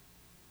it,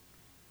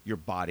 your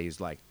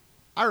body's like,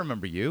 I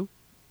remember you.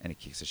 And it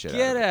kicks the shit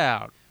Get out of it.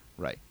 out.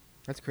 Right.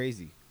 That's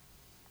crazy.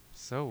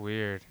 So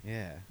weird.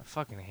 Yeah. I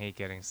fucking hate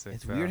getting sick.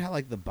 It's though. weird how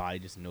like the body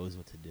just knows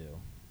what to do.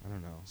 I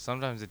don't know.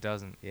 Sometimes it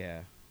doesn't.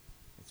 Yeah.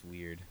 It's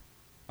weird.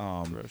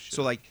 Gross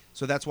shit.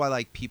 So that's why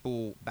like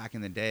people back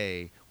in the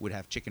day would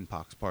have chicken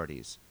pox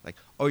parties. Like,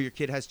 oh, your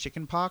kid has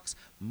chicken pox?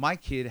 My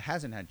kid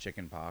hasn't had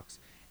chicken pox,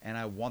 and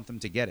I want them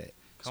to get it.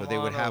 Come so they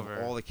would on have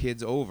over. all the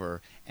kids over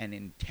and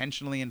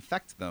intentionally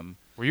infect them.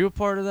 Were you a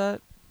part of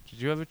that? Did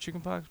you have a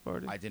chickenpox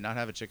party? I did not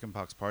have a chicken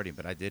pox party,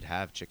 but I did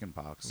have chicken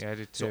pox. Yeah, I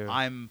did too. So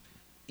I'm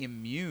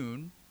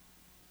immune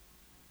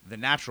the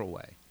natural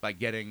way by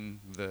getting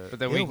the. But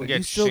then Ew, we can but get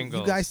you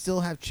shingles. guys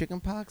still have chicken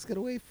pox? Get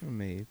away from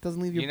me. It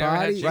doesn't leave your You never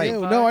had body. chicken Ew,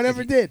 pox? no, I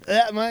never did.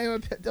 I'm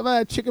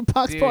at a chicken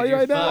pox Dude, party you're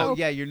right fucked. now. Oh,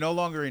 yeah, you're no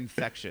longer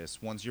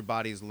infectious once your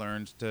body's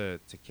learned to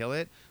kill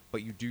it.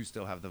 but you do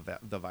still have the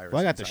virus.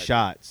 Well, I got the inside you.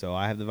 shot, so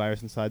I have the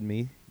virus inside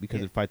me because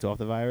Yeah. it fights off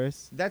the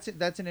virus. That's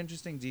an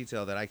interesting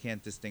detail that I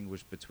can't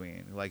distinguish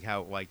between, like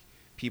how like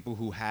people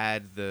who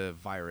had the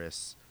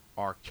virus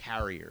are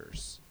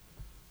carriers,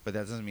 but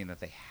that doesn't mean that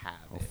they have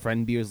Well, it.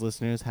 Friend Beers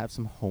listeners have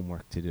some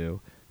homework to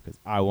do because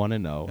I want to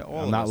know. Yeah, all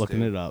I'm of not us looking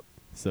do. it up,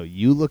 so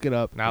you look it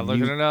up. Not and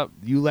looking you, it up.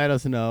 You let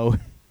us know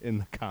in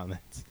the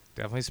comments.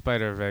 Definitely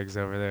spider vegs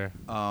over there.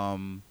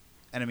 And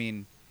I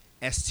mean,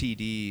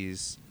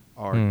 STDs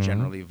are Mhm.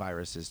 generally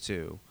viruses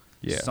too.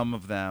 Yeah. Some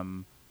of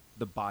them,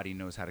 the body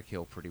knows how to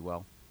kill pretty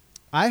well.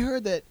 I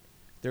heard that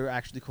they're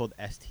actually called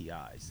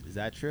STIs. Is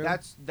that true?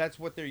 That's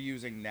what they're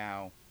using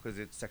now because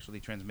it's sexually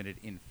transmitted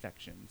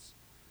infections.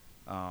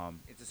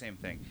 It's the same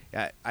thing.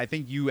 Yeah, I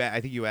think you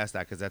asked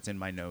that because that's in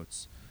my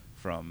notes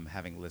from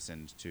having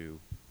listened to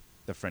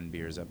the Friend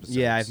Beers episodes.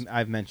 yeah,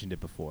 I've mentioned it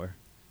before.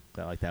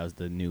 That was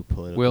the new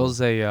political.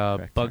 Will's a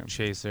correct bug term.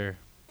 chaser.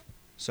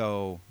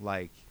 So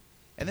like,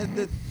 and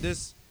then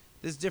there's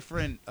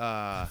different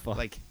Fuck.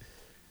 like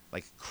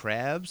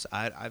crabs.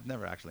 I've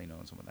never actually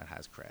known someone that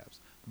has crabs,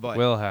 but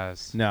Will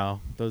has. No,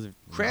 those are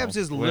crabs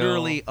no. is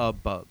literally a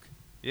bug.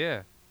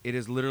 Yeah. It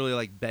is literally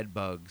like bed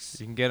bugs.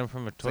 You can get them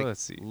from a It's like toilet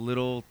seat.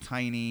 little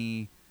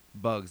tiny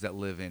bugs that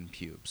live in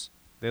pubes.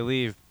 They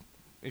leave.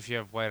 If you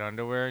have white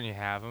underwear and you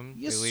have them,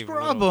 You they leave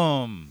scrub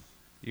little- them.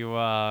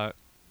 You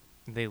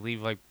they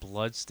leave like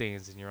blood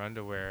stains in your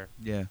underwear.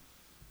 Yeah.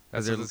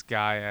 That's they're- what this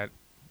guy at a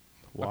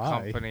Why?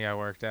 company I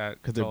worked at.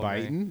 Because they're told me.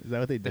 biting. Is that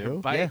what they They're do?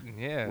 biting.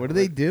 Yeah. What do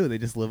they do? They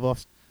just live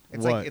off.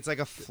 It's what? like it's like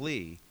a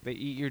flea. They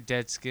eat your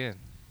dead skin.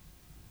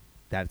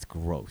 That's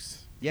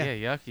gross. Yeah.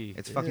 yucky.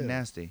 It's fucking Ew.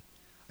 nasty.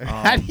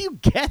 How do you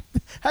get?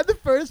 How'd the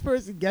first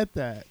person get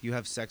that? You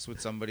have sex with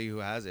somebody who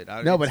has it.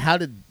 No, but how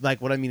did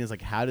what I mean is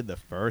how did the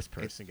first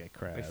person get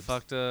crabs? They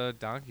fucked a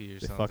donkey or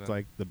They something. fucked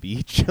like the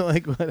beach.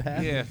 Like what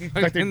happened? Yeah,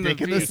 Stuck their in the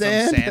dick in the beach.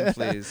 sand. Some sand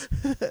fleas.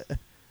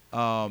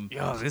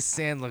 Yo, this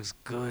sand looks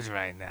good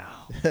right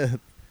now.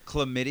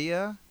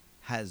 Chlamydia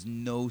has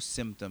no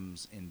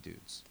symptoms in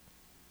dudes.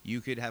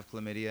 You could have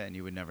chlamydia and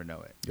you would never know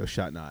it. Yo,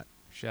 shot not.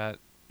 Shot,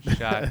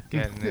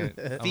 getting it.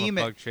 I'm a Fema-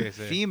 bug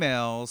chaser.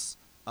 Females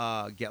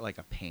get like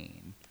a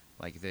pain.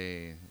 Like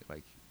they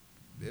like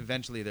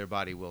eventually their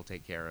body will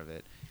take care of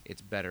it.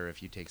 It's better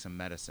if you take some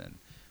medicine.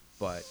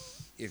 But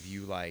if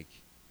you like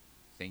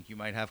think you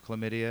might have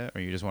chlamydia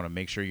or you just want to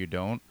make sure you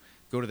don't,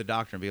 go to the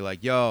doctor and be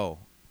like, "Yo,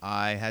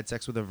 I had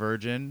sex with a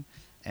virgin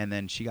and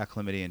then she got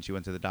chlamydia and she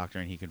went to the doctor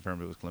and he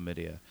confirmed it was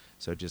chlamydia.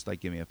 So just like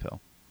give me a pill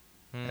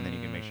and then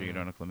you can make sure you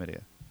don't have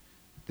chlamydia."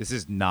 This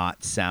is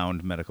not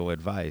sound medical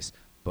advice,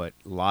 but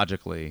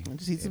logically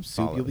Just eat it some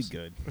soup. You'll be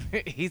follows.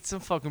 good. Eat some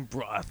fucking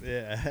broth.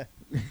 Yeah.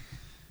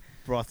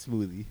 Broth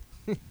smoothie.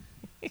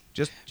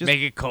 Just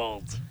Make it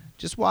cold.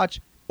 Just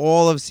watch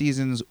all of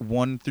seasons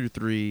 1 through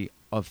 3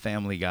 of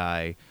Family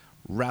Guy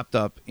wrapped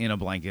up in a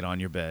blanket on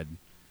your bed.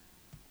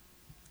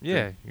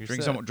 Yeah, you're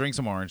Drink set.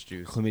 some orange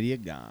juice.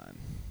 Chlamydia gone.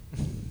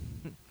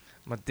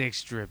 My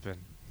dick's dripping.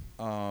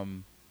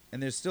 And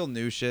there's still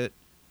new shit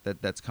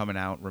that's coming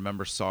out.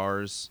 Remember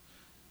SARS?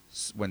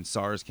 When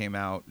SARS came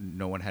out,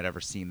 no one had ever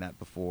seen that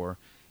before.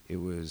 It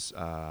was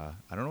I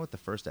don't know what the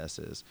first S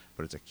is,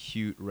 but it's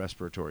acute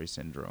respiratory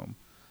syndrome.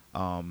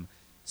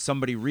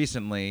 Somebody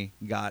recently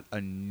got a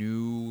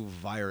new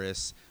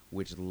virus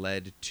which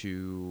led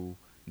to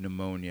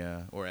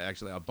pneumonia, or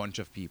actually a bunch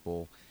of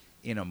people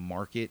in a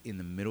market in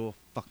the middle of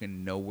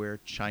fucking nowhere,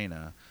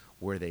 China,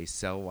 where they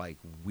sell like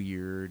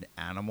weird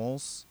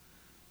animals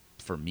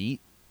for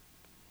meat.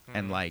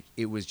 And like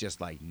it was just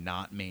like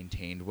not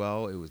maintained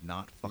well. It was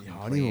not fucking I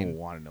don't clean. even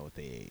want to know what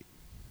they ate.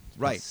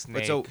 Right. Snake.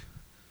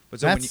 But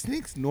so That when you,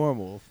 snake's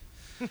normal.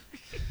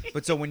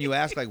 when you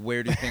ask like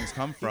where do things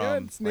come You know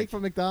from, that snake like,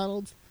 from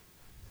McDonald's?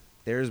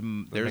 there's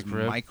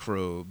McRib?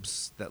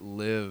 microbes that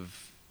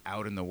live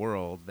out in the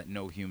world that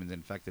no humans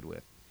infected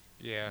with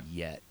Yeah.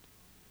 yet.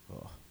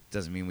 Oh,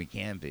 Doesn't mean we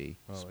can be.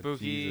 Jesus.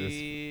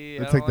 Spooky.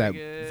 It's I like don't that.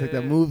 It's like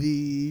that it.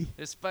 movie.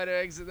 There's spider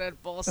eggs in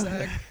that ball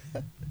sack.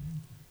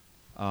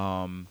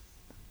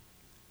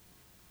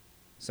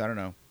 So I don't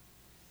know.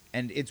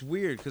 And it's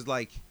weird because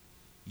like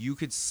you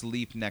could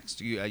sleep next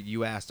to you.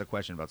 You asked a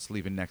question about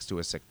sleeping next to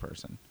a sick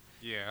person.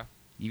 Yeah.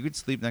 You could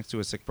sleep next to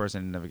a sick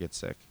person and never get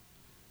sick.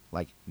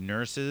 Like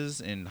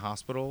nurses in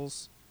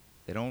hospitals,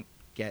 they don't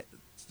get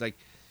like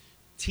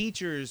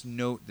teachers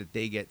note that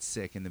they get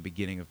sick in the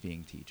beginning of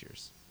being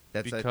teachers.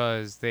 That's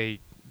Because they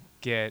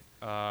get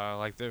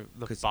like the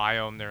 'Cause-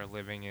 biome they're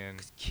living in.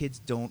 kids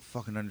don't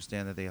fucking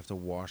understand that they have to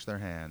wash their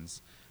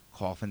hands,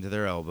 cough into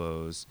their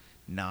elbows,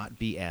 not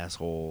be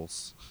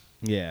assholes.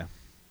 Yeah.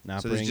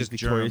 Not So there's bring just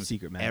Victoria's germs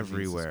Secret magazines to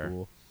everywhere.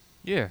 school.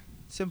 Yeah.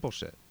 Simple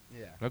shit.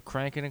 Yeah. No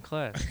cranking in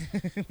class.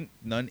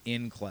 None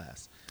in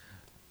class.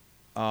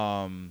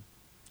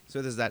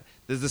 So there's that.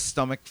 There's the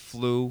stomach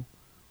flu,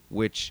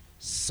 which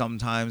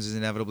sometimes is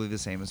inevitably the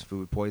same as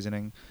food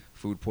poisoning.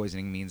 Food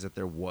poisoning means that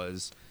there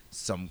was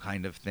some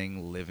kind of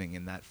thing living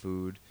in that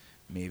food.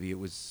 Maybe it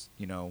was,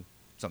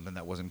 something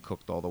that wasn't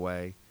cooked all the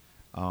way.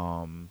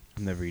 I'm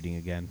never eating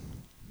again.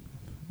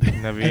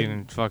 Never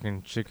eating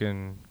fucking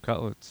chicken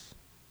cutlets.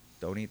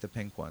 Don't eat the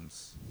pink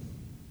ones.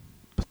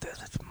 But they're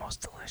the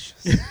most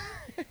delicious.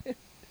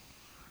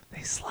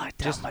 They slide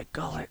down Just- my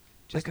gullet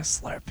like a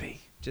Slurpee.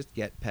 Just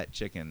get pet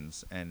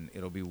chickens, and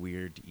it'll be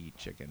weird to eat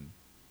chicken.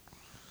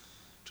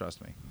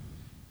 Trust me.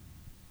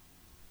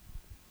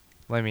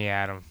 Let me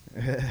at him.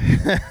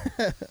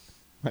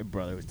 My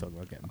brother was talking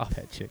about getting Oh.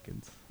 pet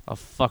chickens. I'll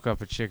fuck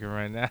up a chicken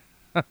right now.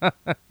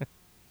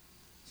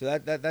 So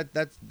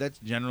that's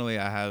generally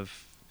I have,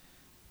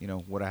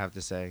 what I have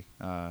to say.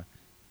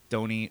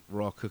 Don't eat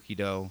raw cookie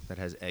dough that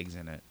has eggs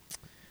in it.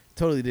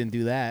 Totally didn't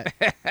do that.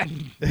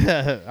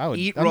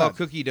 Eat raw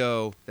cookie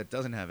dough that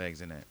doesn't have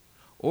eggs in it.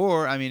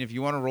 Or, I mean, if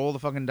you want to roll the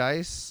fucking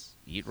dice,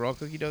 eat raw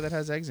cookie dough that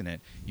has eggs in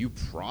it. You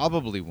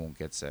probably won't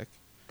get sick,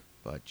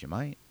 but you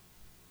might.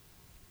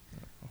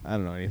 I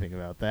don't know anything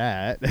about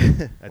that. I do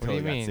you totally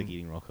got mean? sick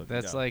eating raw cookie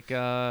That's dough. like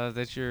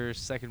that's your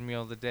second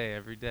meal of the day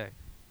every day.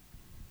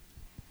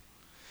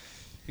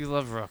 You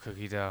love raw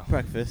cookie dough.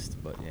 breakfast,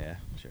 but yeah,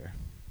 sure.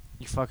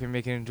 You fucking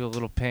make it into a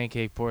little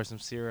pancake, pour some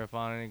syrup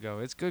on it, and go,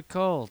 it's good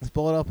cold. Let's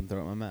boil it up and throw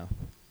it in my mouth.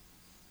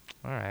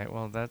 All right,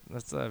 well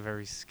that's a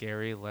very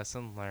scary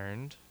lesson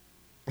learned.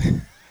 I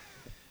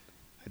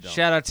don't.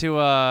 Shout out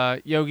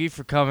to Yogi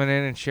for coming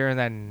in and sharing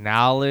that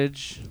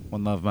knowledge.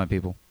 One love, my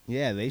people.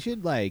 Yeah, they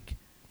should play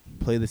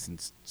this in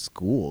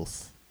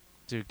schools.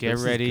 Dude, get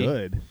This ready. Is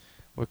good.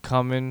 We're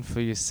coming for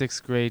your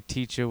 6th grade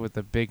teacher with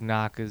the big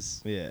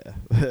knockers. Yeah,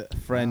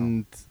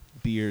 friend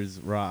beers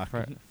rock. Fri-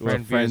 Or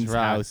friend beers friend's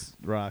rock. house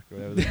rock, or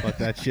whatever the fuck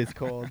that shit's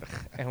called.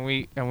 And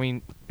it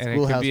could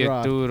Schoolhouse be a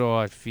Rock. dude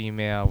or a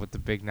female with the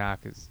big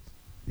knockers.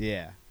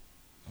 Yeah.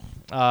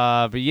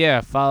 But yeah,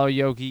 follow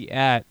Yogi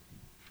at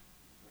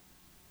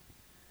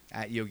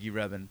Yogi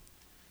Rebin.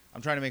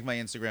 I'm trying to make my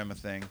Instagram a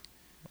thing.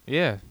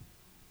 yeah.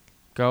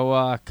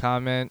 Go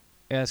comment,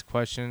 ask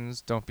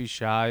questions, don't be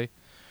shy.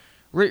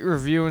 Rate,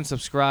 review, and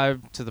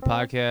subscribe to the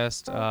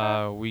podcast.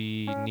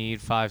 We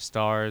need 5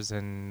 stars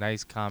and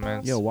nice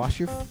comments. Yo, wash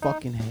your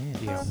fucking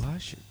hands. Yeah,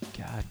 wash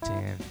your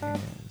goddamn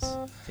hands.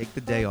 Take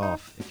the day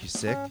off. If you're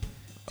sick,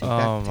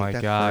 Oh my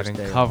god, and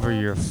cover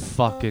your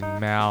fucking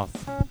mouth.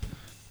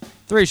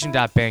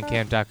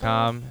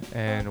 Thracian.bandcamp.com,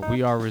 and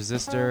we are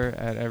Resistor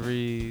at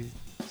every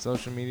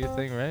social media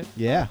thing, right?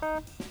 Yeah.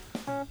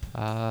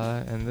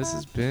 And this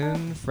has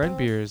been Friend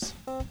Beers.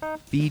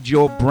 Feed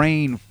your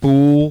brain,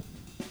 fool.